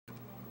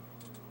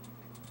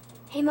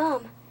Hey,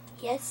 Mom.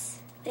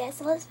 Yes?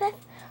 Yes, Elizabeth?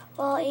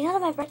 Well, you know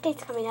that my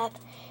birthday's coming up.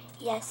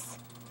 Yes.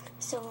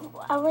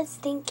 So I was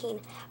thinking,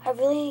 I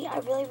really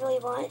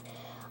want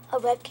a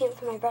webcam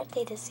for my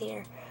birthday this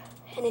year.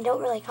 And they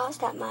don't really cost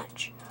that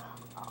much.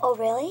 Oh,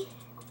 really?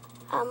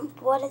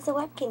 What is a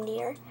webcam,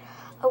 dear?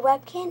 A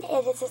webcam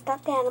is a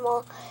stuffed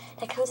animal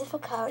that comes with a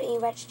code and you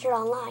register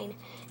online.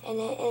 And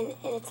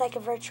it's like a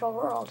virtual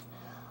world.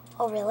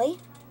 Oh, really?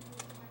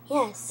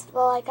 Yes.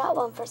 Well, I got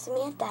one for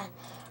Samantha.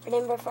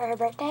 Remember for her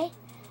birthday?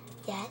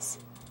 Yes.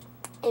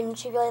 And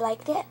she really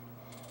liked it.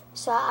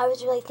 So I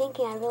was really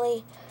thinking I'd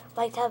really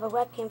like to have a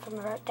webcam for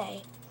my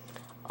birthday.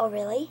 Oh,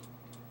 really?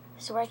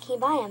 So where can you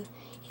buy them?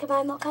 You can buy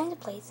them all kinds of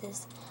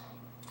places.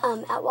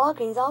 At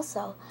Walgreens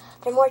also.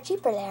 They're more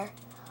cheaper there.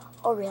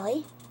 Oh,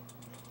 really?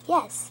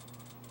 Yes.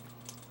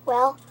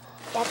 Well,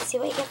 you have to see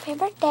what you get for your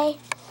birthday.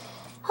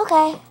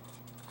 Okay.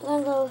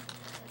 I'm gonna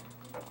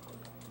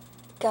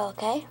go,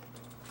 okay?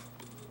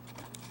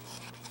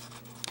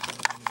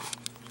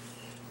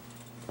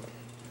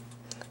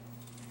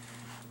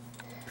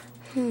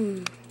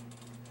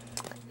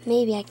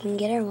 Maybe I can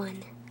get her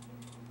one.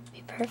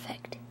 Be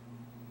perfect.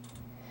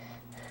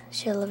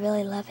 She'll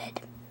really love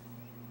it.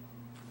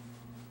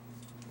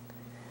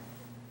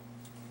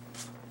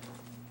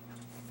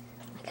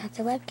 I got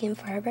the webcam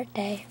for her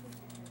birthday.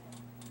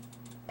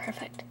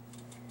 Perfect.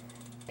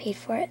 Paid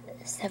for it,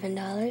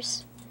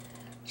 $7.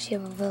 She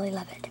will really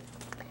love it.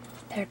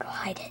 Better go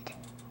hide it.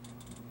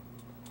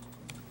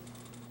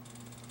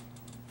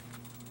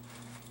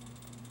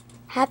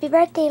 Happy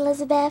birthday,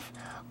 Elizabeth.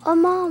 Oh,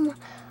 Mom.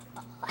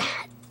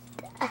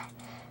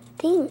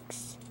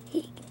 Thanks.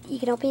 You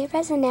can open your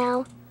present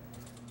now.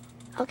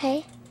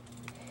 Okay.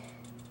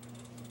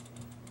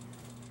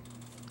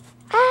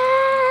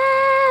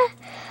 Ah!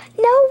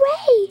 No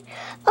way!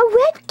 A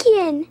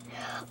webkin!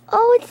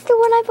 Oh, it's the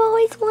one I've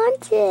always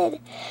wanted.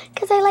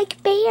 Because I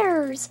like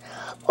bears.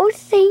 Oh,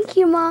 thank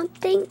you, Mom.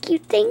 Thank you,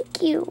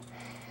 thank you.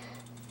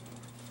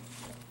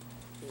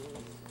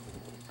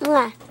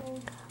 Mwah.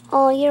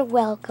 Oh, you're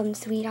welcome,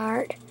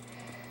 sweetheart.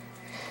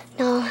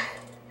 No,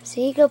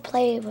 so you go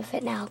play with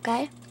it now,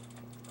 okay?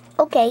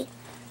 Okay.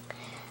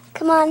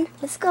 Come on,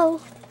 let's go.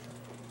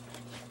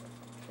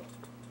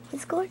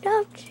 Let's go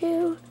adopt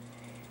you.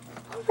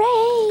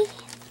 Hooray!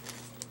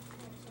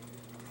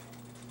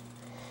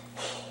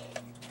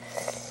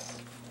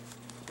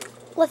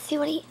 Let's see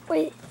what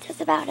it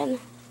says about him.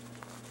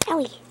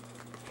 Owie.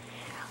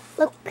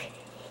 Look.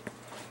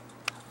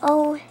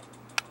 Oh,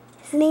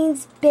 his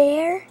name's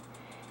Bear.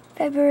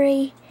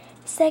 February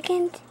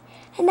 2nd.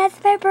 And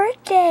that's my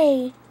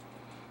birthday.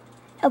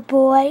 A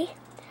boy.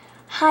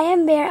 Hi,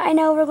 I'm Bear. I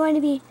know we're going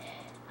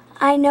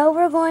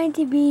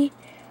to be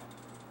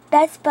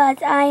best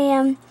buds. I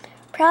am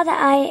proud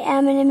that I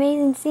am an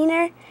amazing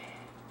singer.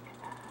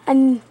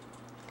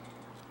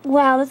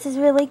 Wow, this is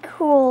really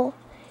cool.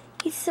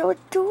 He's so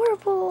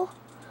adorable.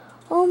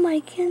 Oh my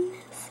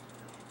goodness.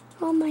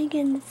 Oh my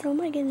goodness. Oh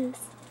my goodness.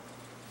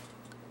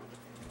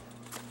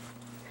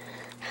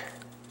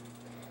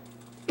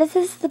 This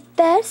is the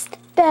best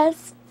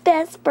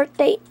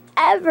birthday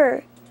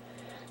ever.